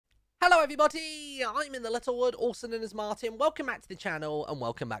Hello everybody, I'm InTheLittleWood, also known as Martin. Welcome back to the channel and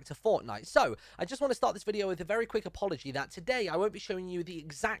welcome back to Fortnite. So, I just want to start this video with a very quick apology that today I won't be showing you the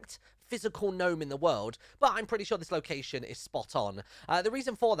exact physical gnome in the world, but I'm pretty sure this location is spot on. The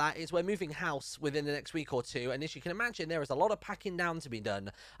reason for that is we're moving house within the next week or two, and as you can imagine, there is a lot of packing down to be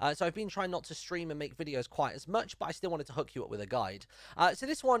done. So I've been trying not to stream and make videos quite as much, but I still wanted to hook you up with a guide. So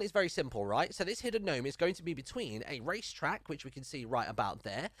this one is very simple, right? So this hidden gnome is going to be between a racetrack, which we can see right about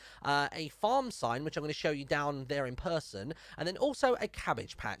there, a farm sign, which I'm going to show you down there in person, and then also a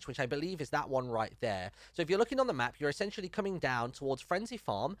cabbage patch, which I believe is that one right there. So if you're looking on the map, you're essentially coming down towards Frenzy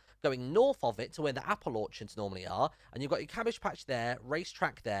Farm, going north of it to where the apple orchards normally are, and you've got your cabbage patch there,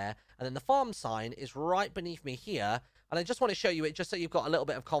 racetrack there, and then the farm sign is right beneath me here. And I just want to show you it just so you've got a little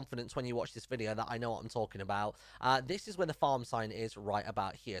bit of confidence when you watch this video that I know what I'm talking about. This is where the farm sign is right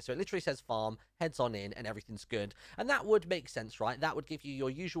about here. So it literally says farm, heads on in, and everything's good. And that would make sense, right? That would give you your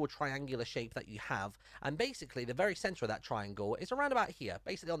usual triangular shape that you have. And basically, the very center of that triangle is around about here.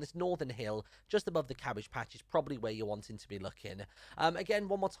 Basically on this northern hill, just above the cabbage patch is probably where you're wanting to be looking. Again,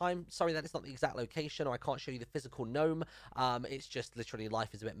 one more time, sorry that it's not the exact location or I can't show you the physical gnome. It's just literally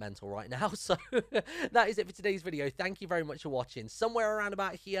life is a bit mental right now. So that is it for today's video. Thank you very much for watching. Somewhere around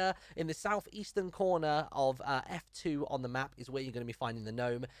about here in the southeastern corner of F2 on the map is where you're going to be finding the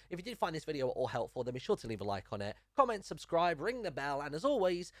gnome. If you did find this video at all helpful, then be sure to leave a like on it, comment, subscribe, ring the bell, and as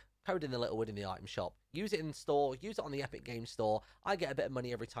always, code InTheLittleWood in the item shop. Use it in store, use it on the Epic Games Store. I get a bit of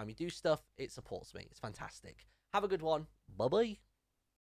money every time you do stuff. It supports me. It's fantastic. Have a good one. Bye-bye.